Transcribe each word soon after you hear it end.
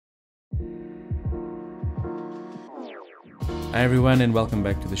Hi everyone and welcome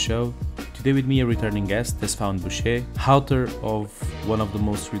back to the show. Today with me a returning guest, Tesfahun Boshe, author of one of the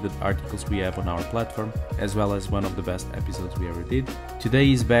most read articles we have on our platform, as well as one of the best episodes we ever did. Today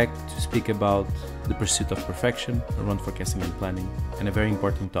he's back to speak about the pursuit of perfection around forecasting and planning, and a very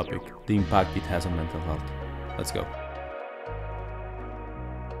important topic, the impact it has on mental health. Let's go.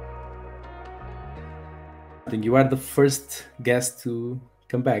 I think you are the first guest to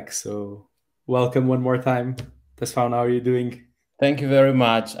come back, so welcome one more time. Tesfahun, how are you doing? Thank you very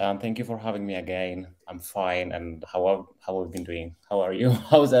much. Thank you for having me again. I'm fine. And how have you been doing? How are you?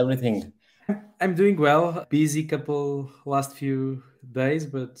 How's everything? I'm doing well. Busy couple last few days,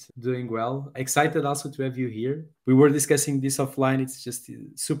 but doing well. Excited also to have you here. We were discussing this offline. It's just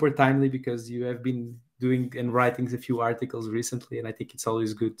super timely because you have been doing and writing a few articles recently, and I think it's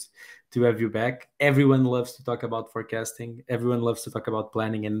always good to have you back. Everyone loves to talk about forecasting. Everyone loves to talk about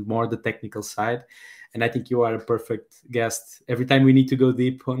planning and more the technical side. And I think you are a perfect guest every time we need to go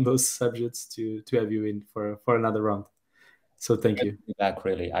deep on those subjects to have you in for another round. So thank you. Back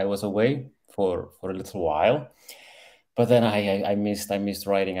really. I was away for a little while, but then I missed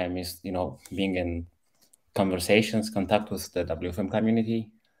writing. I missed being in contact with the WFM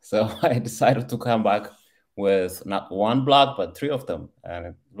community. So I decided to come back with not one blog but three of them, and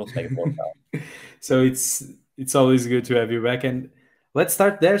it looks like it worked out. So it's always good to have you back, and let's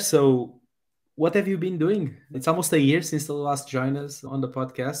start there. So what have you been doing? It's almost a year since the last joined us on the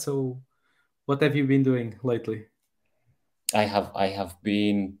podcast. So what have you been doing lately? I have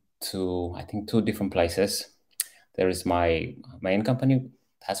been to, I think, two different places. There is my main company,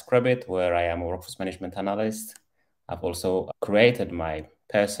 TaskRabbit, where I am a workforce management analyst. I've also created my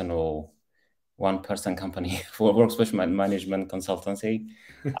personal one-person company for workforce management consultancy.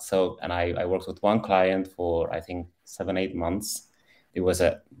 And I worked with one client for, I think, 7-8 months. It was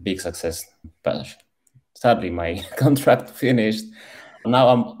a big success, but sadly my contract finished. Now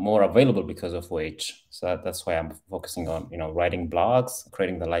I'm more available because of which. So that's why I'm focusing on, writing blogs,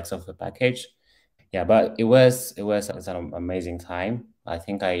 creating the likes of the package. Yeah, but it's an amazing time. I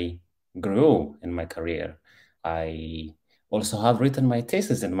think I grew in my career. I also have written my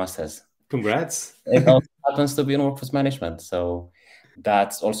thesis in masters. Congrats. It also happens to be in workforce management. So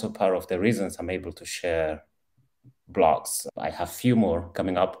that's also part of the reasons I'm able to share blogs. I have a few more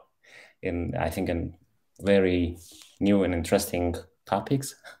coming up in very new and interesting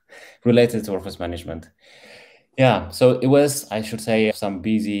topics related to workforce management. Yeah, so it was, I should say, some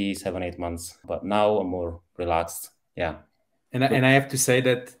busy 7-8 months, but now I'm more relaxed. Yeah. And I have to say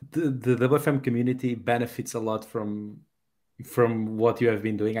that the WFM community benefits a lot from what you have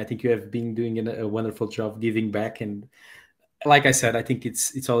been doing. I think you have been doing a wonderful job giving back, and like I said, I think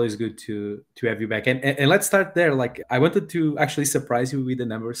it's always good to have you back. And let's start there. Like I wanted to actually surprise you with the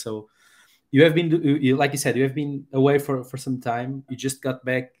number. So you have been, like you said, you have been away for some time. You just got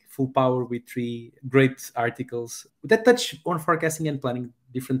back full power with 3 great articles that touch on forecasting and planning,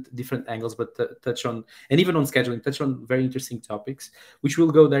 different angles, but touch on, and even on scheduling, touch on very interesting topics, which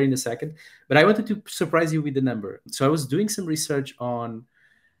we'll go there in a second. But I wanted to surprise you with the number. So I was doing some research on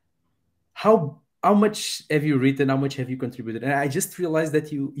how much have you written, how much have you contributed, and I just realized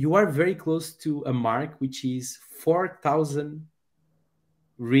that you are very close to a mark, which is 4,000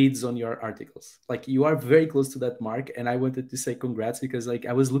 reads on your articles. Like you are very close to that mark, and I wanted to say congrats because like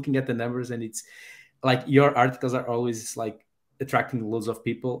I was looking at the numbers, and it's like your articles are always like attracting loads of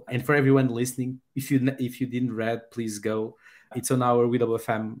people. And for everyone listening, if you didn't read, please go. It's on our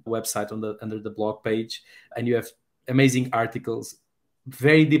weWFM website under the blog page, and you have amazing articles,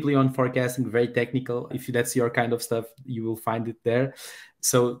 very deeply on forecasting, very technical. If that's your kind of stuff, you will find it there.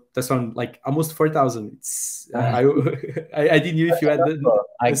 So that's on like almost 4,000. It's I didn't know if you had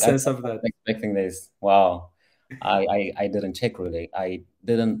the sense of that. Expecting this. Wow. I didn't check really. I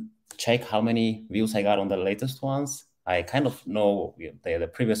didn't check how many views I got on the latest ones. I kind of know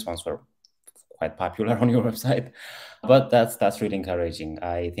the previous ones were quite popular on your website, but that's really encouraging.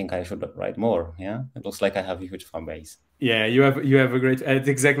 I think I should write more. Yeah, it looks like I have a huge fan base. Yeah, you have a great. It's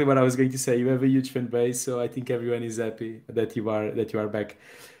exactly what I was going to say. You have a huge fan base, so I think everyone is happy that you are back.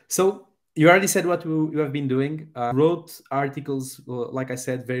 So you already said what you have been doing. Wrote articles, like I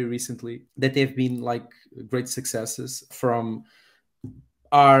said, very recently that have been like great successes from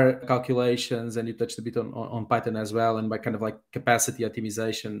R calculations, and you touched a bit on Python as well, and by kind of like capacity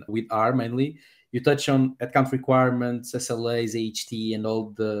optimization with R mainly. You touch on headcount requirements, SLAs, AHT, and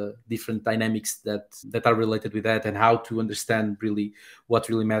all the different dynamics that are related with that, and how to understand really what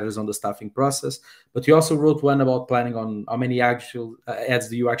really matters on the staffing process. But you also wrote one about planning on how many actual ads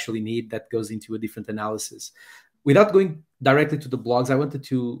do you actually need, that goes into a different analysis. Without going directly to the blogs, I wanted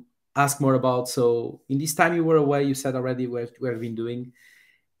to ask more about. So in this time you were away, you said already we have been doing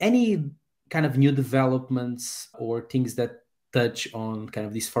any kind of new developments or things that touch on kind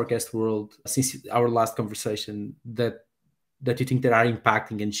of this forecast world since our last conversation that you think that are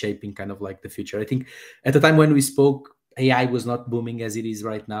impacting and shaping kind of like the future? I think at the time when we spoke, AI was not booming as it is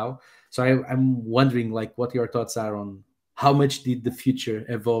right now. So I'm wondering like what your thoughts are on how much did the future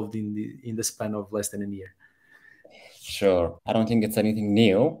evolve in the span of less than a year? Sure. I don't think it's anything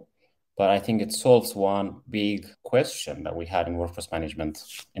new, but I think it solves one big question that we had in workforce management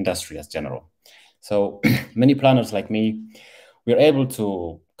industry as general. So many planners like me, we're able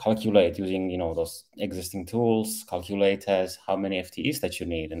to calculate using, those existing tools, calculators, how many FTEs that you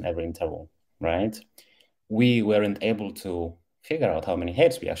need in every interval, right? We weren't able to figure out how many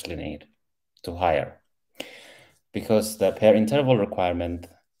heads we actually need to hire because the per interval requirement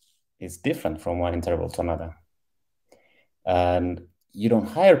is different from one interval to another. And you don't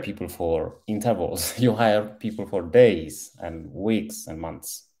hire people for intervals, you hire people for days and weeks and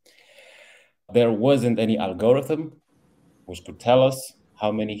months. There wasn't any algorithm which could tell us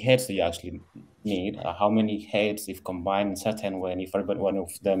how many heads do you actually need, how many heads if combined in certain way, and if one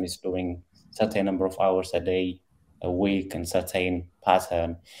of them is doing certain number of hours a day, a week, and certain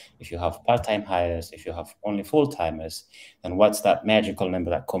pattern. If you have part-time hires, if you have only full-timers, then what's that magical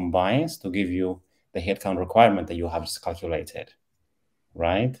number that combines to give you the headcount requirement that you have calculated,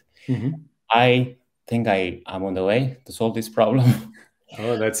 right? Mm-hmm. I think I am on the way to solve this problem.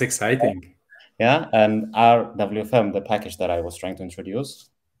 Oh, that's exciting. Yeah, and our WFM, the package that I was trying to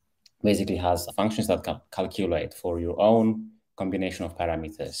introduce, basically has functions that can calculate for your own combination of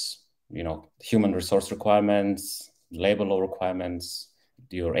parameters, human resource requirements, labor law requirements,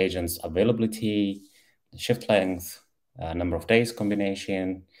 your agent's availability, shift length, number of days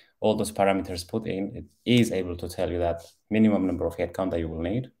combination, all those parameters put in, it is able to tell you that minimum number of headcount that you will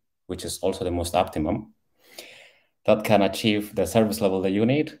need, which is also the most optimum, that can achieve the service level that you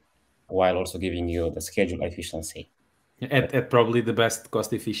need while also giving you the schedule efficiency. At probably the best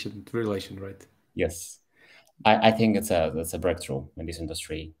cost efficient relation, right? Yes. I think it's a breakthrough in this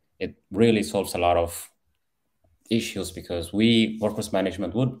industry. It really solves a lot of issues because we, workforce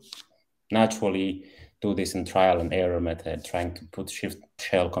management, would naturally do this in trial and error method, trying to put shift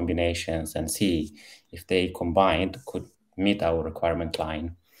shell combinations and see if they combined could meet our requirement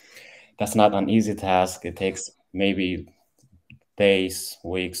line. That's not an easy task. It takes maybe days,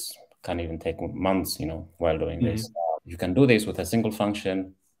 weeks, can even take months, while doing this. You can do this with a single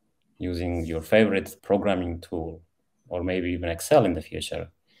function using your favorite programming tool, or maybe even Excel in the future.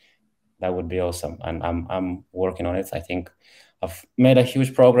 That would be awesome. And I'm working on it. I think I've made a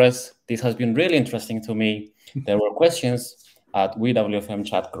huge progress. This has been really interesting to me. There were questions at weWFM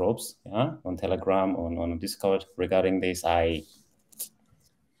chat groups, on Telegram, on Discord regarding this. I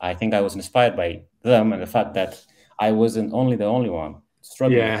think I was inspired by them and the fact that I wasn't the only one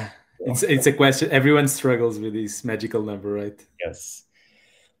struggling. Yeah, it's a question. Everyone struggles with this magical number, right? Yes.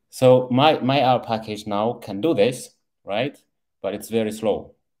 So my R package now can do this, right? But it's very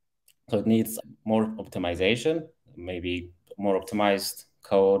slow. So it needs more optimization, maybe more optimized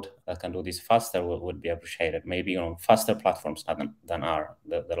code that can do this faster would be appreciated. Maybe on faster platforms than R,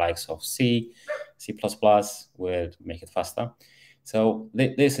 the likes of C, C++ would make it faster. So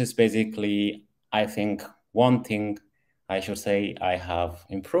this is basically, I think, one thing I should say I have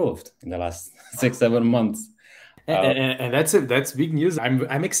improved in the last 6-7 months. And that's big news.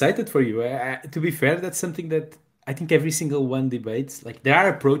 I'm excited for you. To be fair, that's something that I think every single one debates. Like there are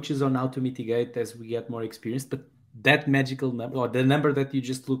approaches on how to mitigate as we get more experience, but that magical number or the number that you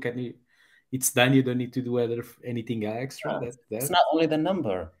just look at, it's done. You don't need to do anything extra. It's not only the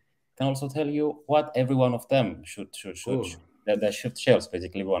number; it can also tell you what every one of them should. The shift shells,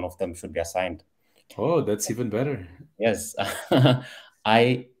 basically, one of them should be assigned. Oh, that's even better. Yes,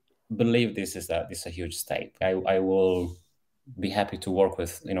 I believe this is a huge step. I will be happy to work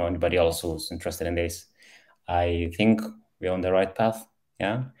with anybody else who's interested in this. I think we're on the right path.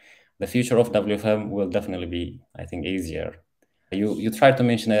 Yeah, the future of WFM will definitely be, I think, easier. You tried to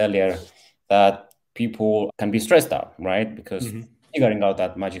mention earlier that people can be stressed out, right? Because figuring out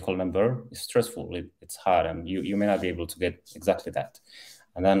that magical number is stressful. It's hard, and you may not be able to get exactly that.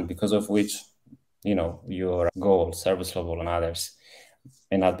 And then because of which, your goal, service level, and others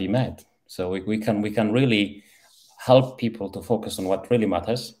may not be met. So we can really help people to focus on what really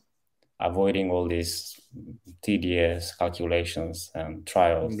matters, avoiding all these tedious calculations and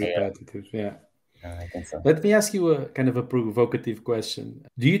trials. Repetitive, yeah. I think so. Let me ask you a kind of a provocative question.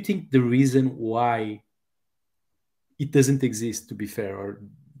 Do you think the reason why it doesn't exist, to be fair, or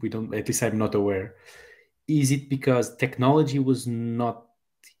we don't, at least I'm not aware, is it because technology was not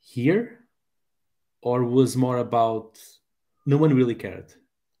here, or was more about no one really cared?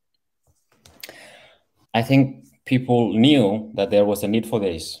 I think people knew that there was a need for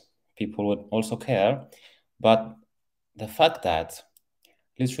this. People would also care, but the fact that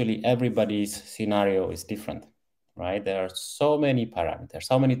literally everybody's scenario is different, right? There are so many parameters,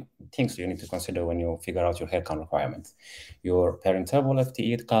 so many things you need to consider when you figure out your headcount requirements. Your parent table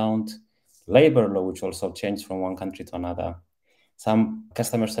FTE count, labor law, which also changed from one country to another, some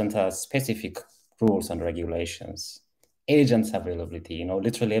customer center specific rules and regulations, agents availability,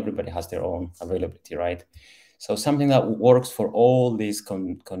 literally everybody has their own availability, right? So something that works for all these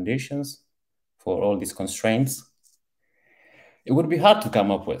conditions, for all these constraints, it would be hard to come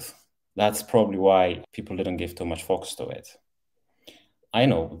up with. That's probably why people didn't give too much focus to it. I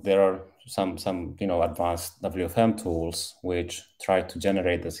know there are some advanced WFM tools which try to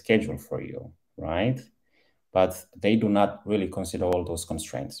generate the schedule for you, right? But they do not really consider all those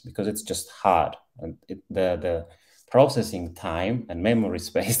constraints because it's just hard. And the processing time and memory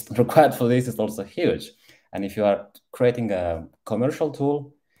space required for this is also huge. And if you are creating a commercial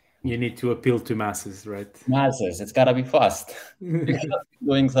tool, you need to appeal to masses, right? Masses, it's gotta be fast. You cannot be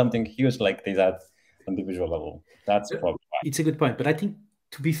doing something huge like this at individual level. That's probably why. It's a good point, but I think,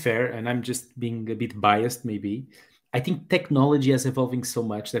 to be fair, and I'm just being a bit biased maybe, I think technology is evolving so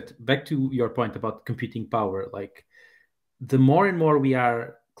much that, back to your point about computing power, like the more and more we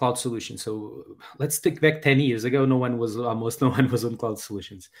are cloud solutions. So let's take back 10 years ago, almost no one was on cloud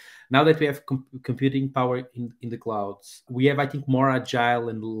solutions. Now that we have computing power in the clouds, we have, I think, more agile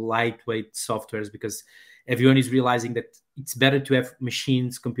and lightweight softwares, because everyone is realizing that it's better to have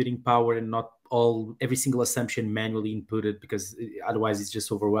machines computing power and not every single assumption manually inputted, because otherwise it's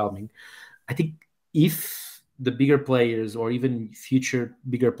just overwhelming. I think if the bigger players, or even future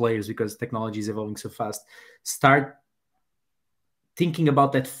bigger players, because technology is evolving so fast, start thinking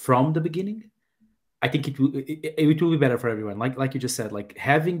about that from the beginning, I think it will be better for everyone. Like you just said, like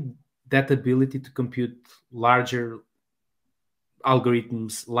having that ability to compute larger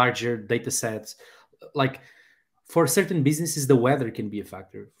algorithms, larger data sets. Like for certain businesses, the weather can be a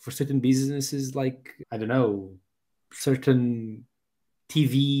factor. For certain businesses, like, I don't know, certain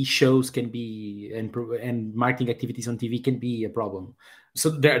TV shows can be, and marketing activities on TV can be a problem. So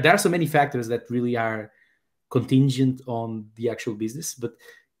there are so many factors that really are contingent on the actual business. But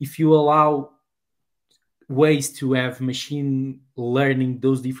if you allow ways to have machine learning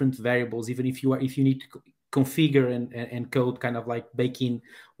those different variables, even if you need to configure and code, kind of like bake in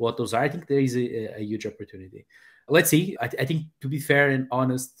what those are, I think there is a huge opportunity. Let's see. I think, to be fair and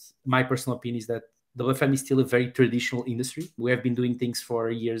honest, my personal opinion is that WFM is still a very traditional industry. We have been doing things for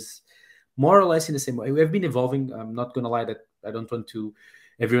years, more or less in the same way. We have been evolving. I'm not going to lie that I don't want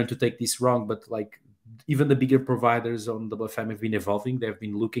everyone to take this wrong, but like, even the bigger providers on WFM have been evolving. They've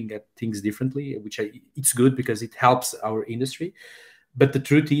been looking at things differently, it's good because it helps our industry. But the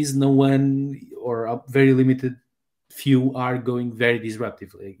truth is, no one, or a very limited few, are going very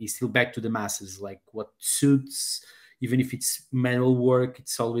disruptive. It's still back to the masses, like what suits. Even if it's manual work,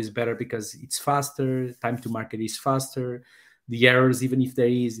 it's always better because it's faster. Time to market is faster. The errors, even if there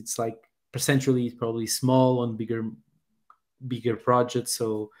is, it's like percentually it's probably small on bigger projects.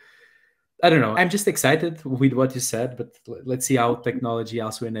 So I don't know. I'm just excited with what you said, but let's see how technology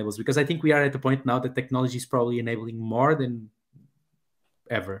also enables, because I think we are at the point now that technology is probably enabling more than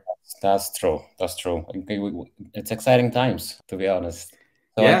ever. That's true. That's true. It's exciting times, to be honest.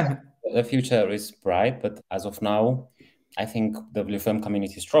 So Yeah. The future is bright, but as of now, I think the WFM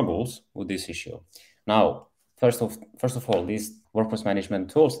community struggles with this issue. Now, first of all, these workforce management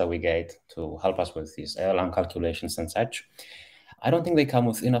tools that we get to help us with these LM calculations and such, I don't think they come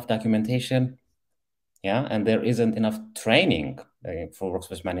with enough documentation, and there isn't enough training for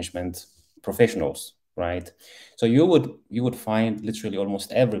workforce management professionals, right? So you would find literally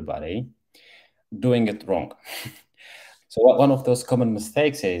almost everybody doing it wrong. So one of those common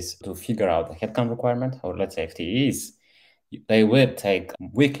mistakes is to figure out the headcount requirement, or let's say FTEs. They would take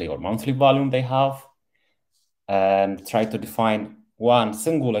weekly or monthly volume they have and try to define one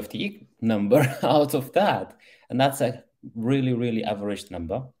single FTE number out of that. And that's a really, really average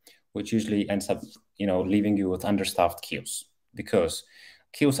number, which usually ends up, leaving you with understaffed queues, because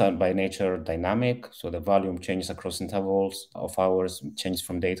queues are by nature dynamic. So the volume changes across intervals of hours, changes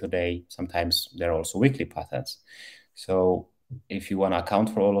from day to day. Sometimes there are also weekly patterns. So if you want to account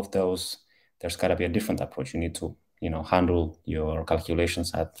for all of those, there's got to be a different approach. You need to, handle your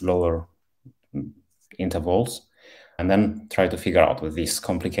calculations at lower intervals, and then try to figure out with this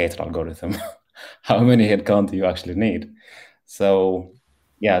complicated algorithm how many headcount you actually need. So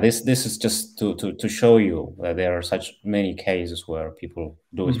Yeah, this is just to show you that there are such many cases where people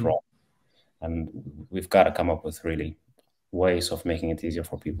do it wrong, and we've got to come up with really ways of making it easier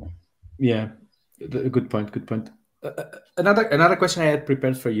for people. Yeah, good point. Good point. Another question I had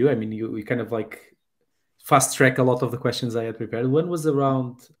prepared for you. I mean, you kind of like fast track a lot of the questions I had prepared. One was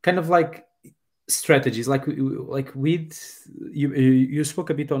around kind of like strategies, like with you spoke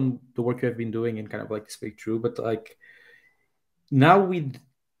a bit on the work you have been doing and kind of like speak through, but like now with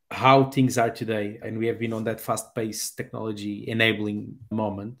how things are today, and we have been on that fast-paced technology enabling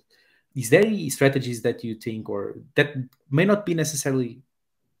moment, is there any strategies that you think, or that may not be necessarily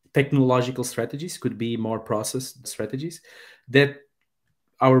technological strategies, could be more process strategies, that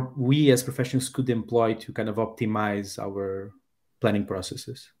we as professionals could employ to kind of optimize our planning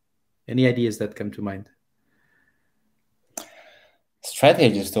processes? Any ideas that come to mind?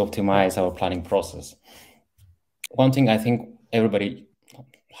 Strategies to optimize our planning process. One thing I think everybody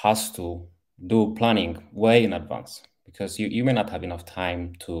has to do planning way in advance, because you may not have enough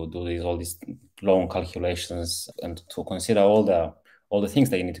time to do all these long calculations and to consider all the things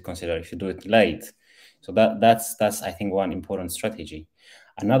that you need to consider if you do it late. So that's I think one important strategy.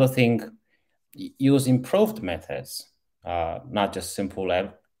 Another thing, use improved methods, not just simple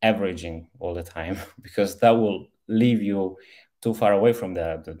averaging all the time, because that will leave you too far away from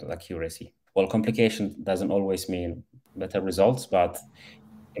the accuracy. Well, complication doesn't always mean better results, but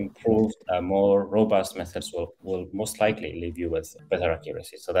improved, more robust methods will most likely leave you with better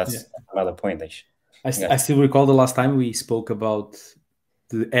accuracy. So that's another point. I still recall the last time we spoke about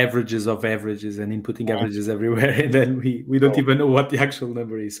the averages of averages and inputting averages everywhere, and then we don't even know what the actual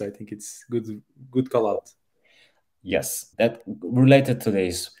number is. So I think it's good call out. Yes, that related to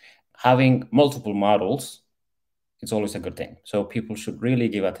this, having multiple models, it's always a good thing. So people should really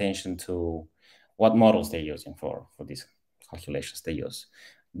give attention to what models they're using for these calculations they use.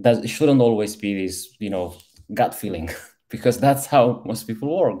 It shouldn't always be this, gut feeling, because that's how most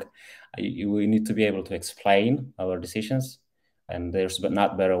people work. We need to be able to explain our decisions, and there's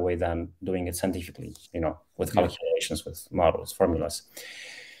not better way than doing it scientifically, with calculations, with models, formulas.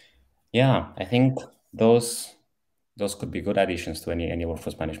 Yeah, I think those could be good additions to any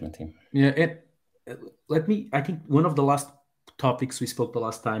workforce management team. Yeah, I think one of the last topics we spoke the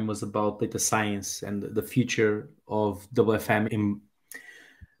last time was about data science and the future of WFM in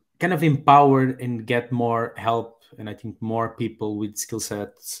kind of empower and get more help, and I think more people with skill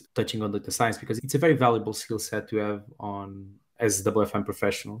sets touching on data science, because it's a very valuable skill set to have on as WFM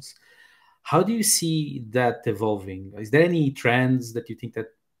professionals. How do you see that evolving? Is there any trends that you think that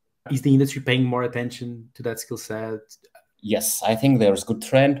is the industry paying more attention to that skill set? Yes, I think there's good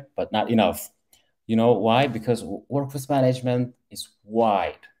trend, but not enough. You know why? Because workforce management is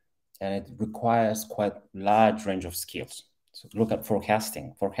wide and it requires quite large range of skills. So look at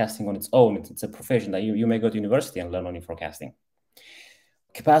forecasting. Forecasting on its own, it's a profession that you may go to university and learn only forecasting.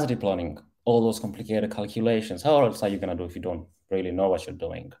 Capacity planning, all those complicated calculations. How else are you going to do if you don't really know what you're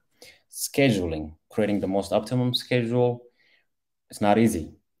doing? Scheduling, creating the most optimum schedule, it's not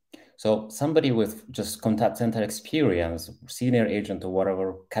easy. So somebody with just contact center experience, senior agent or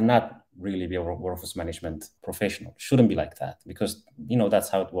whatever, cannot really be a workforce management professional. Shouldn't be like that, because that's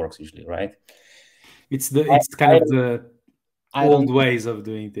how it works usually, right? It's kind of the old ways of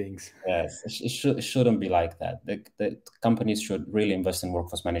doing things. Yes, it shouldn't be like that. The companies should really invest in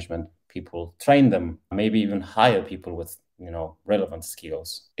workforce management people, train them, maybe even hire people with relevant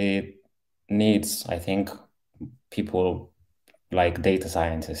skills. It needs, I think, people like data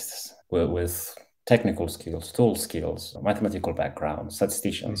scientists with technical skills, tool skills, mathematical background,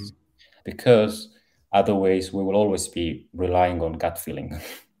 statisticians, because otherwise we will always be relying on gut feeling.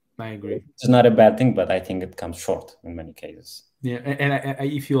 I agree. It's not a bad thing, but I think it comes short in many cases. Yeah, and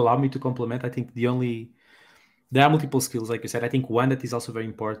if you allow me to complement, I think there are multiple skills, like you said. I think one that is also very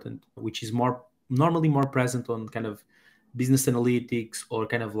important, which is normally more present on kind of business analytics or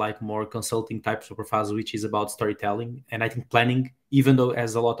kind of like more consulting types of profiles, which is about storytelling. And I think planning, even though it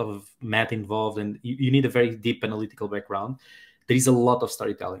has a lot of math involved and you need a very deep analytical background, there is a lot of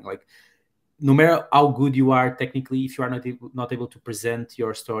storytelling. Like, no matter how good you are technically, if you are not able to present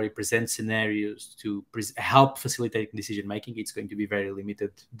your story, present scenarios to help facilitate decision making, it's going to be very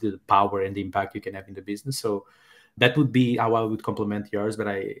limited, the power and the impact you can have in the business. So that would be how I would complement yours. But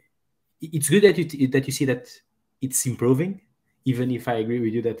it's good that you see that it's improving, even if I agree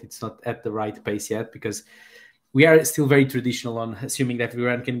with you that it's not at the right pace yet, because we are still very traditional on assuming that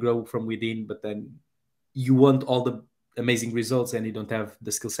everyone can grow from within, but then you want all the amazing results and you don't have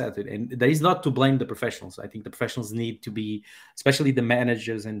the skill set. And that is not to blame the professionals. I think the professionals need to be, especially the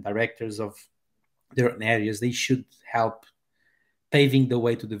managers and directors of their own areas, they should help paving the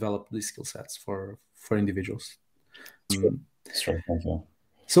way to develop these skill sets for individuals. Sure. Thank you.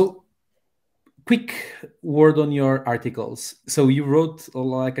 So, quick word on your articles. So you wrote,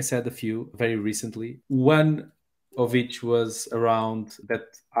 like I said, a few very recently. One of which was around that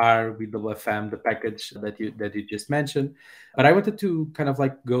R with WFM, the package that you just mentioned. But I wanted to kind of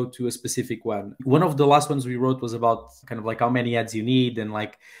like go to a specific one. One of the last ones we wrote was about kind of like how many ads you need and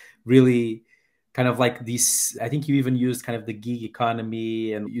like really kind of like this. I think you even used kind of the gig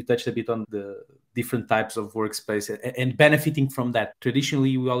economy, and you touched a bit on the different types of workspace and benefiting from that.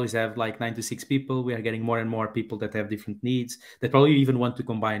 Traditionally, we always have like 9 to 6 people. We are getting more and more people that have different needs, that probably even want to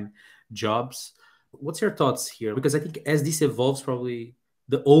combine jobs. What's your thoughts here? Because I think as this evolves, probably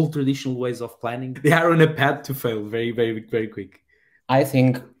the old traditional ways of planning, they are on a path to fail very, very, very quick. I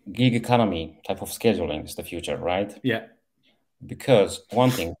think gig economy type of scheduling is the future, right? Yeah. Because one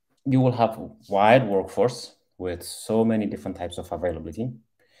thing, you will have a wide workforce with so many different types of availability.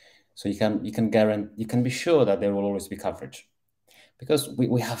 So you can be sure that there will always be coverage, because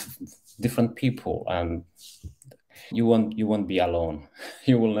we have different people, and you won't be alone.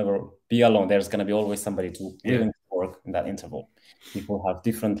 You will never be alone. There's going to be always somebody to willing to work in that interval. People have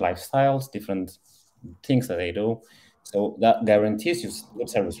different lifestyles, different things that they do. So that guarantees you good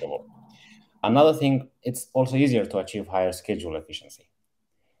service level. Another thing, it's also easier to achieve higher schedule efficiency.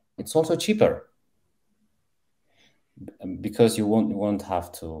 It's also cheaper, because you won't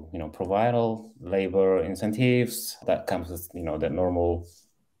have to provide all labor incentives that comes with the normal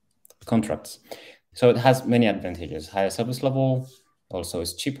contracts. So it has many advantages. Higher service level, also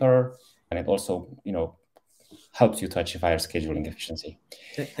is cheaper, and it also helps you to achieve higher scheduling efficiency.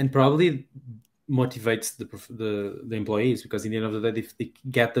 And probably motivates the employees, because in the end of the day, if they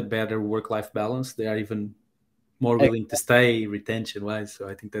get a better work-life balance, they are even more willing to stay retention-wise. So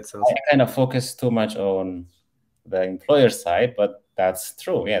I think that's also... I kind of focus too much on the employer side, but that's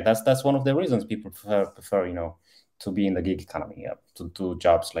true. Yeah, that's one of the reasons people prefer to be in the gig economy, to do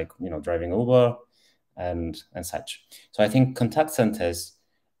jobs like driving Uber and such. So I think contact centers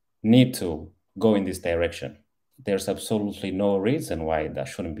need to go in this direction. There's absolutely no reason why that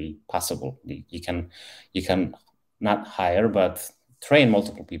shouldn't be possible. You can not hire, but train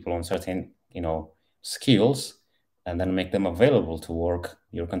multiple people on certain skills, and then make them available to work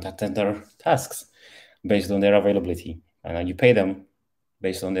your contact center tasks based on their availability, and then you pay them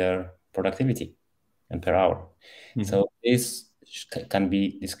based on their productivity and per hour. Mm-hmm. So this can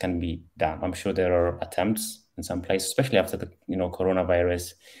be done. I'm sure there are attempts in some places, especially after the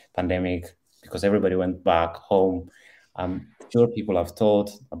coronavirus pandemic, because everybody went back home. I'm sure people have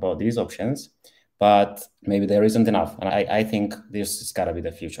thought about these options, but maybe there isn't enough. And I think this has got to be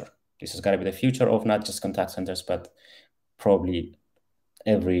the future. This has got to be the future of not just contact centers, but probably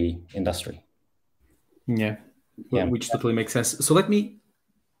every industry. Yeah, which totally makes sense. So let me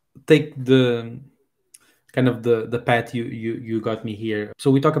take the kind of the path you got me here.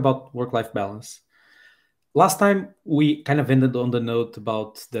 So we talk about work-life balance. Last time we kind of ended on the note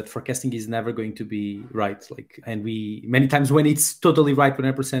about that forecasting is never going to be right. And we many times when it's totally right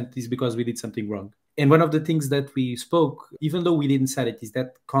 100% is because we did something wrong. And one of the things that we spoke, even though we didn't say it, is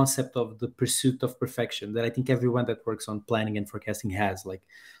that concept of the pursuit of perfection that I think everyone that works on planning and forecasting has. Like,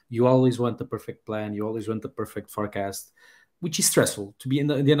 you always want the perfect plan, you always want the perfect forecast, which is stressful. To be in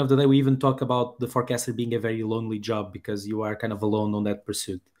the end of the day, we even talk about the forecaster being a very lonely job because you are kind of alone on that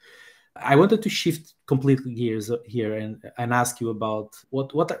pursuit. I wanted to shift completely gears here and ask you about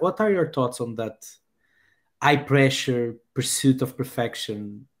what are your thoughts on that high pressure pursuit of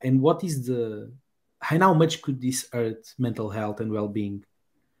perfection, and what is how much could this hurt mental health and well-being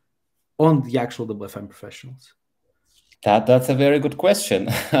on the actual WFM professionals? That's a very good question.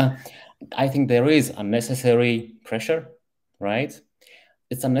 I think there is unnecessary pressure, right?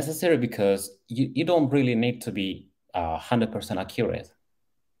 It's unnecessary because you don't really need to be 100% accurate.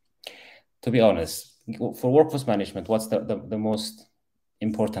 To be honest, for workforce management, what's the most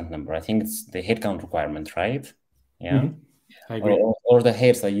important number? I think it's the headcount requirement, right? Yeah, I agree. Or the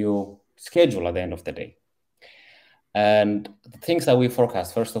heads that you schedule at the end of the day. And the things that we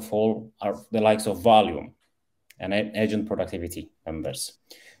forecast, first of all, are the likes of volume and agent productivity numbers.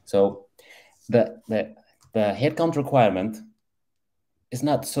 So the headcount requirement is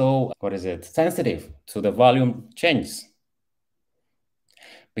not so sensitive to the volume changes,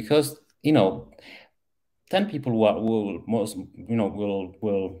 because 10 people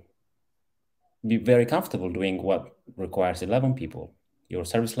will be very comfortable doing what requires 11 people. Your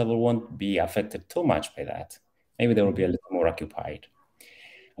service level won't be affected too much by that. Maybe they will be a little more occupied.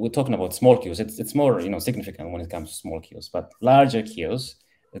 We're talking about small queues. It's more significant when it comes to small queues, but larger queues,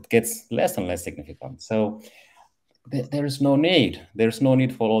 it gets less and less significant. So There is no need. There's no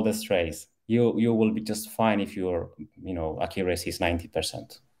need for all the strays. You will be just fine if your accuracy is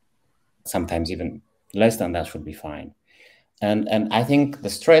 90%. Sometimes even less than that should be fine. And I think the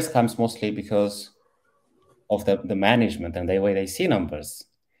stress comes mostly because of the management and the way they see numbers.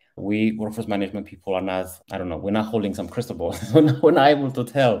 We workforce management people are not, I don't know, we're not holding some crystal ball. We're not able to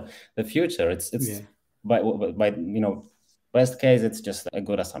tell the future. It's by best case, it's just a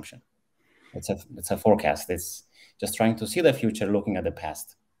good assumption. It's a forecast. It's just trying to see the future, looking at the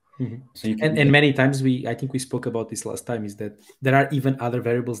past. Mm-hmm. So and many times I think we spoke about this last time, is that there are even other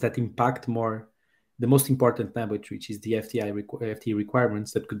variables that impact more the most important number, which is the FTE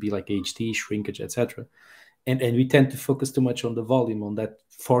requirements. That could be like HT, shrinkage, etc. And we tend to focus too much on the volume, on that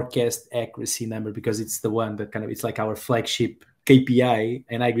forecast accuracy number, because it's the one that it's like our flagship KPI.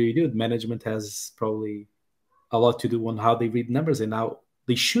 And I agree with you, management has probably a lot to do on how they read numbers and how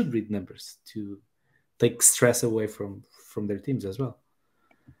they should read numbers to take stress away from their teams as well.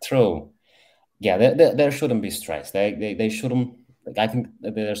 True. Yeah, there shouldn't be stress. They shouldn't. I think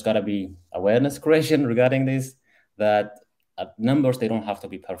there's got to be awareness creation regarding this, that numbers, they don't have to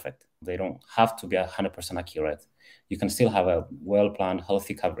be perfect. They don't have to be 100% accurate. You can still have a well-planned,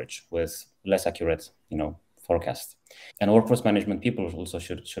 healthy coverage with less accurate, forecast. And workforce management people also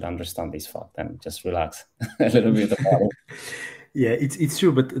should understand this fact and just relax a little bit about it. Yeah, it's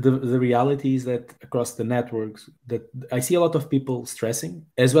true, but the reality is that across the networks, that I see a lot of people stressing,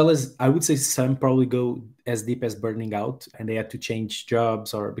 as well as I would say some probably go as deep as burning out, and they had to change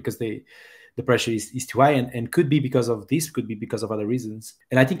jobs, or because the pressure is too high, and could be because of this, could be because of other reasons.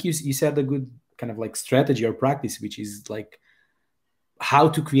 And I think you said a good kind of like strategy or practice, which is like how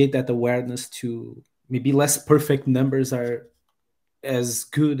to create that awareness to maybe less perfect numbers are as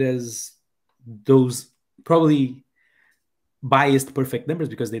good as those probably biased perfect numbers,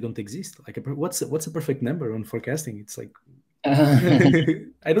 because they don't exist. Like what's a perfect number on forecasting? It's like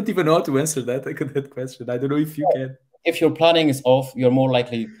I don't even know how to answer that question. I don't know if you can. If your planning is off, you're more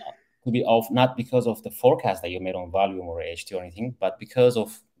likely to be off, not because of the forecast that you made on volume or HT or anything, but because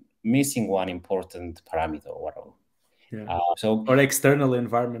of missing one important parameter or whatever. Yeah. Or external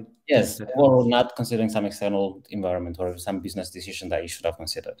environment. Yes, or not considering some external environment or some business decision that you should have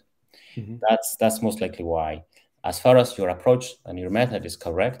considered. Mm-hmm. That's most likely why. As far as your approach and your method is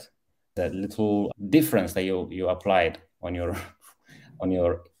correct, the little difference that you applied on your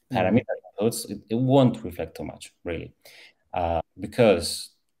parameter inputs, it won't reflect too much, really, because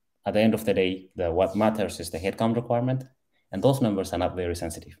at the end of the day, what matters is the headcount requirement, and those numbers are not very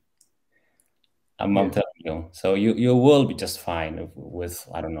sensitive. I'm telling you. So you will be just fine with,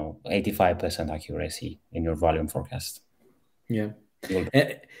 I don't know, 85% accuracy in your volume forecast. Yeah.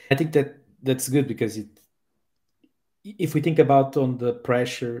 I think that's good, because if we think about on the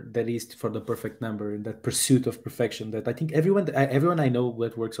pressure that is for the perfect number and that pursuit of perfection, that I think everyone I know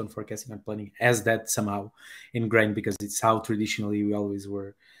that works on forecasting and planning has that somehow ingrained, because it's how traditionally we always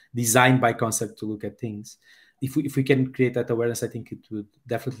were designed by concept to look at things. If we can create that awareness, I think it would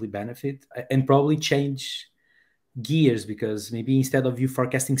definitely benefit and probably change gears, because maybe instead of you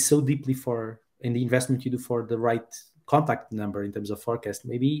forecasting so deeply in the investment you do for the right contact number in terms of forecast,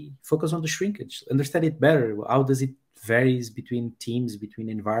 maybe focus on the shrinkage, understand it better. How does it varies between teams, between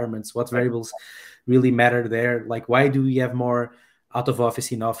environments? What variables really matter there? Like, why do we have more out of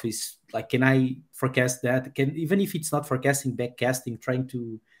office in office? Like, can I forecast that? Even if it's not forecasting, backcasting, trying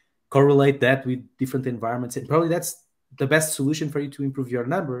to correlate that with different environments, and probably that's the best solution for you to improve your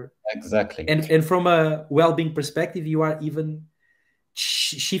number. Exactly. And from a well-being perspective, you are even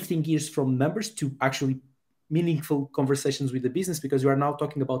shifting gears from numbers to actually meaningful conversations with the business, because you are now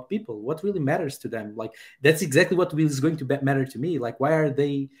talking about people, what really matters to them. Like, that's exactly what is going to matter to me. Like, why are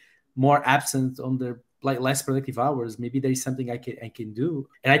they more absent on their less productive hours? Maybe there is something I can do.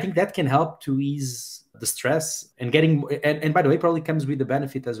 And I think that can help to ease the stress and getting, and by the way, probably comes with the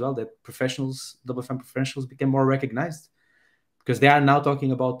benefit as well, that professionals, WFM professionals, become more recognized, because they are now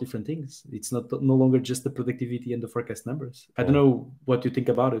talking about different things. It's no longer just the productivity and the forecast numbers. I don't know what you think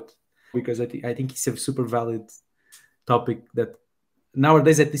about it, because I think it's a super valid topic that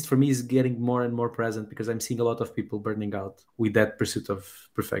nowadays, at least for me, is getting more and more present, because I'm seeing a lot of people burning out with that pursuit of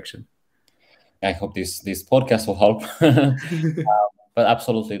perfection. I hope this podcast will help. But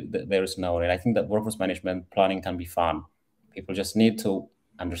absolutely, there is no way. I think that workforce management planning can be fun. People just need to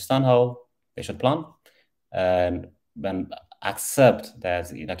understand how they should plan, and then accept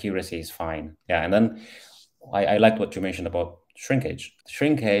that accuracy is fine. Yeah, and then I liked what you mentioned about shrinkage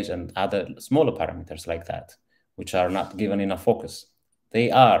and other smaller parameters like that, which are not given enough focus.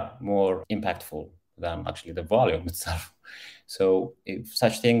 They are more impactful than actually the volume itself. So if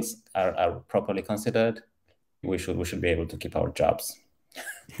such things are properly considered, we should be able to keep our jobs.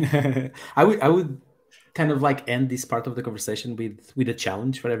 I would kind of like end this part of the conversation with a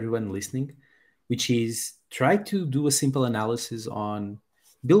challenge for everyone listening, which is try to do a simple analysis on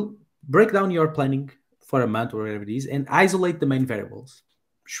break down your planning for a month or whatever it is and isolate the main variables.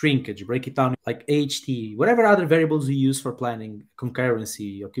 Shrinkage, break it down like HT, whatever other variables you use for planning,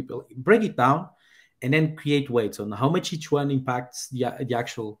 concurrency, break it down and then create weights on how much each one impacts the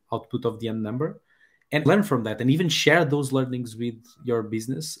actual output of the end number and learn from that and even share those learnings with your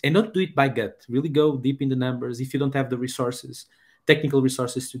business and not do it by gut. Really go deep in the numbers. If you don't have the resources, technical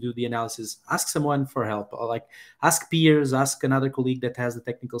resources to do the analysis, ask someone for help, or like ask peers, ask another colleague that has the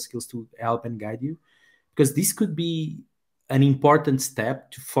technical skills to help and guide you, because this could be an important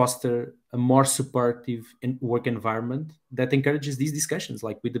step to foster a more supportive work environment that encourages these discussions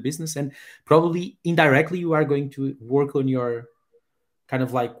like with the business. And probably indirectly you are going to work on your kind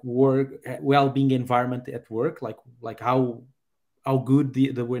of like work well-being environment at work, like how good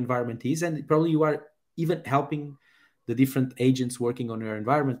the environment is, and probably you are even helping the different agents working on your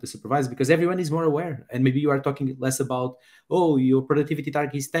environment, the supervisors, because everyone is more aware. And maybe you are talking less about, oh, your productivity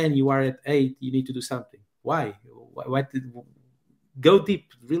target is 10, you are at 8, you need to do something. Why go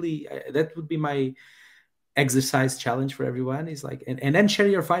deep? Really, that would be my exercise challenge for everyone, is like, and then share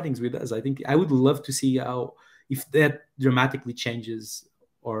your findings with us. I think I would love to see how, if that dramatically changes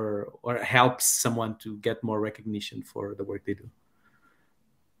or helps someone to get more recognition for the work they do.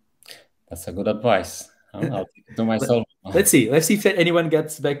 That's a good advice. I'll take it to myself. Let's see if anyone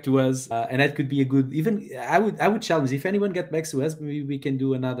gets back to us, and that could be a good. Even I would challenge, if anyone gets back to us, maybe we can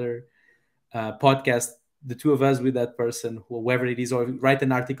do another podcast, the two of us with that person, whoever it is, or write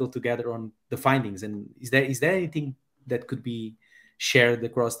an article together on the findings. And is there anything that could be shared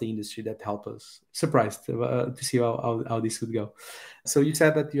across the industry that help us? Surprised to see how this would go. So you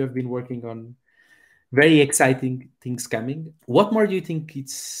said that you have been working on very exciting things coming. What more do you think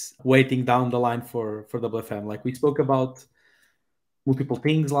it's waiting down the line for WFM? Like we spoke about multiple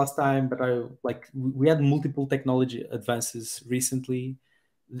things last time, but we had multiple technology advances recently.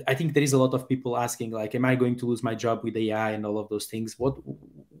 I think there is a lot of people asking, like, am I going to lose my job with AI and all of those things? What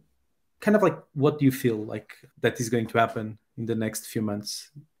do you feel like that is going to happen in the next few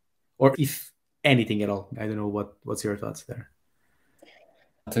months, or if anything at all? I don't know what's your thoughts there.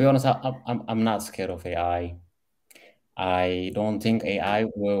 To be honest, I'm not scared of AI. I don't think AI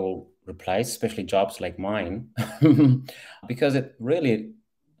will replace, especially jobs like mine, because it really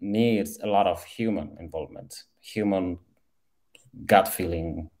needs a lot of human involvement, human gut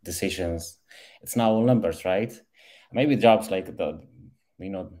feeling decisions. It's not all numbers, right? Maybe jobs like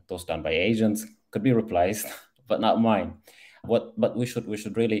those done by agents could be replaced, but not mine. But we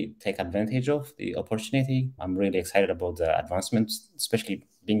should really take advantage of the opportunity. I'm really excited about the advancements, especially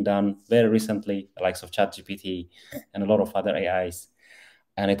being done very recently, the likes of ChatGPT and a lot of other AIs,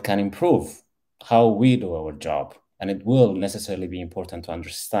 and it can improve how we do our job. And it will necessarily be important to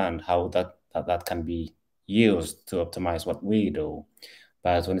understand how that can be used to optimize what we do.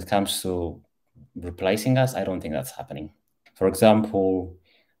 But when it comes to replacing us, I don't think that's happening. For example,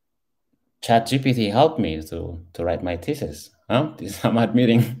 ChatGPT helped me to write my thesis. This I'm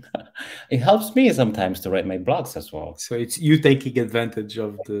admitting. It helps me sometimes to write my blogs as well. So it's you taking advantage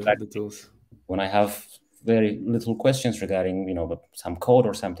of the tools. When I have very little questions regarding some code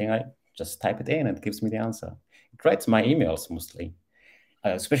or something, I just type it in and it gives me the answer. It writes my emails mostly,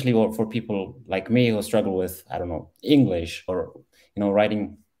 especially for people like me who struggle with, I don't know, English or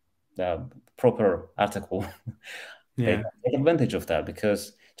writing the proper article. Yeah. Take advantage of that,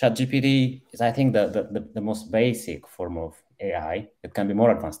 because ChatGPT is, I think, the most basic form of AI. It can be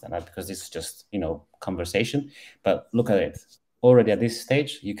more advanced than that because it's just conversation. But look at it. Already at this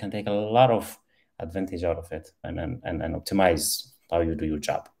stage, you can take a lot of advantage out of it and optimize how you do your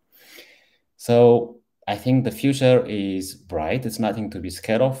job. So I think the future is bright. It's nothing to be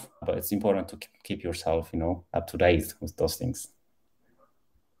scared of, but it's important to keep yourself, up to date with those things.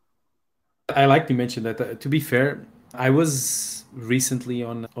 I like to mention that. To be fair, I was recently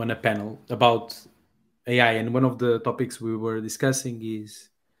on a panel about AI, and one of the topics we were discussing is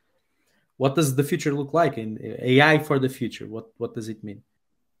what does the future look like in AI for the future? What does it mean?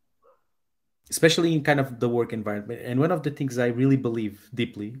 Especially in kind of the work environment. And one of the things I really believe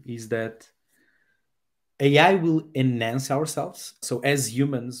deeply is that AI will enhance ourselves. So as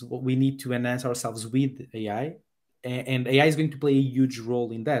humans, we need to enhance ourselves with AI, and AI is going to play a huge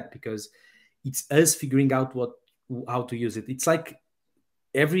role in that because it's us figuring out how to use it. It's like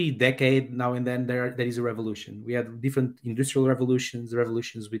every decade now and then there is a revolution. We had different industrial revolutions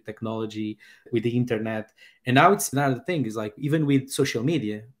with technology, with the internet, and now it's another thing is like even with social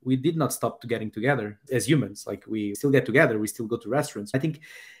media we did not stop to getting together as humans. Like we still get together, we still go to restaurants. I think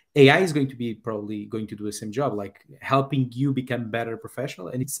AI is going to be probably going to do the same job, like helping you become better professional,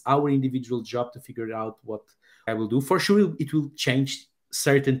 and it's our individual job to figure out what I will do. For sure it will change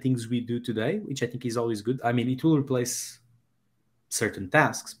certain things we do today, which I think is always good. I mean, it will replace certain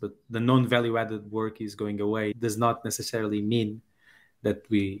tasks, but the non-value added work is going away. It does not necessarily mean that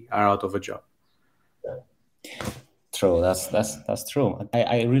we are out of a job. True, that's true.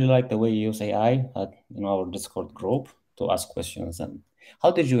 I really like the way you use AI in our Discord group to ask questions. And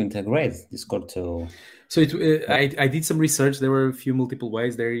how did you integrate Discord to? So I did some research. There were a few multiple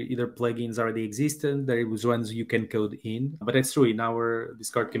ways. There are either plugins already existent, there was ones you can code in. But it's true, in our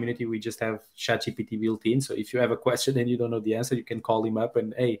Discord community, we just have ChatGPT built in. So if you have a question and you don't know the answer, you can call him up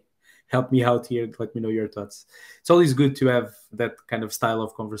and, hey, help me out here, let me know your thoughts. It's always good to have that kind of style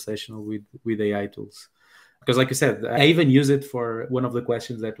of conversational with AI tools. Because like you said, I even use it for one of the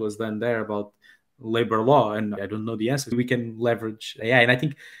questions that was done there about labor law, and I don't know the answer. We can leverage AI. And I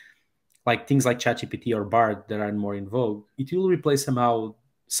think like things like ChatGPT or Bard that are more in vogue, it will replace somehow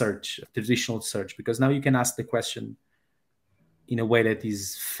search, traditional search, because now you can ask the question in a way that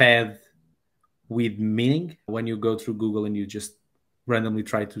is fed with meaning. When you go through Google and you just randomly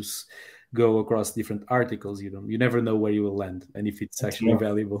try to go across different articles, you never know where you will land and if it's actually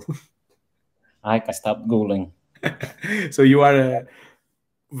valuable. I stopped Googling. So you are a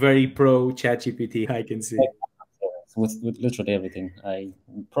very pro ChatGPT, I can see. With literally everything. I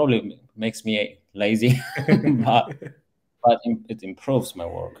probably makes me lazy, but it improves my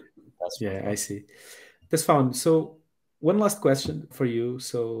work. I see. Tesfahun. So one last question for you.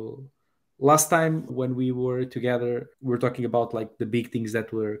 So last time when we were together, we were talking about like the big things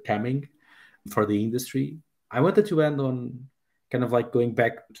that were coming for the industry. I wanted to end on kind of like going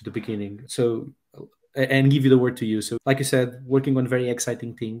back to the beginning. So and give you the word to you. So like you said, working on very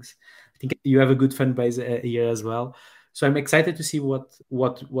exciting things. I think you have a good fan base here as well. So I'm excited to see what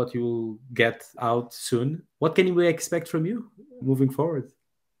you will get out soon. What can we expect from you moving forward?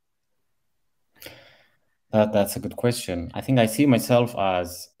 That's a good question. I think I see myself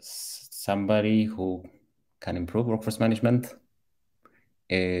as somebody who can improve workforce management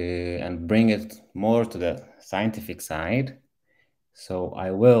and bring it more to the scientific side. So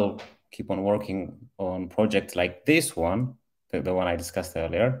I will keep on working on projects like this one, the one I discussed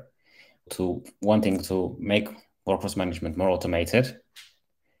earlier, to wanting to make workforce management more automated,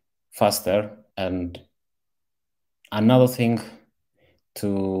 faster, and another thing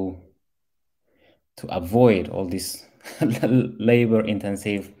to avoid all these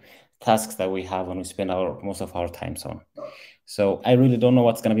labor-intensive tasks that we have when we spend most of our time on. So I really don't know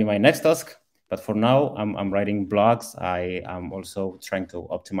what's going to be my next task, but for now, I'm writing blogs. I am also trying to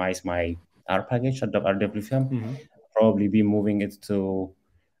optimize my R package at WFM. Mm-hmm. Probably be moving it to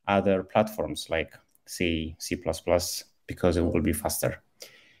other platforms like C++, because it will be faster.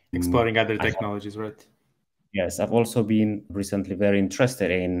 Exploring other technologies, right? Yes, I've also been recently very interested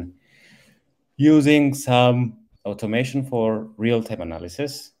in using some automation for real-time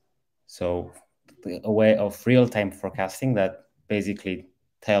analysis. So a way of real-time forecasting that basically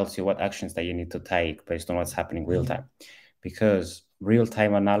tells you what actions that you need to take based on what's happening real time. Because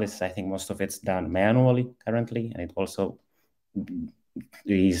real-time analysis, I think most of it's done manually currently, and it also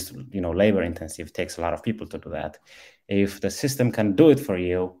is labor intensive, takes a lot of people to do that. If the system can do it for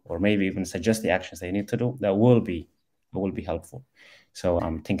you, or maybe even suggest the actions that you need to do, that will be helpful. So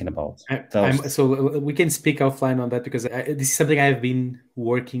I'm thinking about those. So we can speak offline on that, because this is something I've been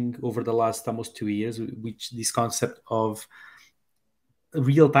working over the last almost 2 years, which this concept of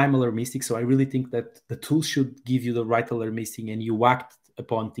real-time alarmistic. So I really think that the tool should give you the right alarmistic and you act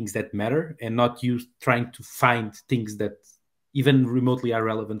upon things that matter, and not you trying to find things that even remotely are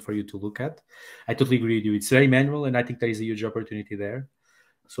relevant for you to look at. I totally agree with you. It's very manual, and I think there is a huge opportunity there.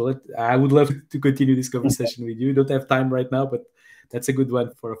 So I would love to continue this conversation with you. We don't have time right now, but that's a good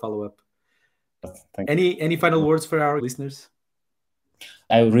one for a follow-up. Any final words for our listeners?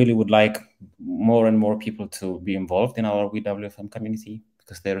 I really would like more and more people to be involved in our weWFM community,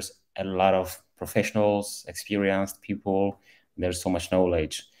 because there's a lot of professionals, experienced people. There's so much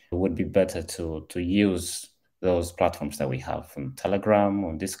knowledge. It would be better to use those platforms that we have on Telegram,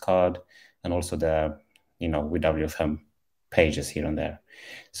 on Discord, and also the weWFM pages here and there.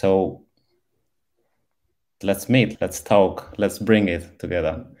 So let's meet, let's talk, let's bring it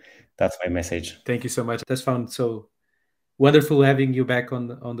together. That's my message. Thank you so much. Tesfahun, so wonderful having you back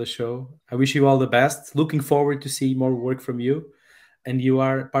on the show. I wish you all the best. Looking forward to see more work from you. and you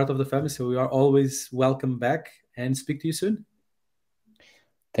are part of the family, so you are always welcome back, and speak to you soon.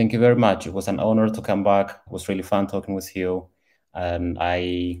 Thank you very much. It was an honor to come back. It was really fun talking with you, and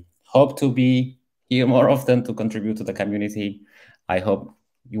I hope to be here more often to contribute to the community. I hope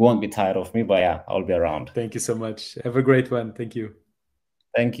you won't be tired of me, but yeah, I'll be around. Thank you so much. Have a great one. Thank you.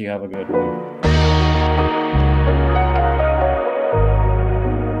 Thank you. Have a good one.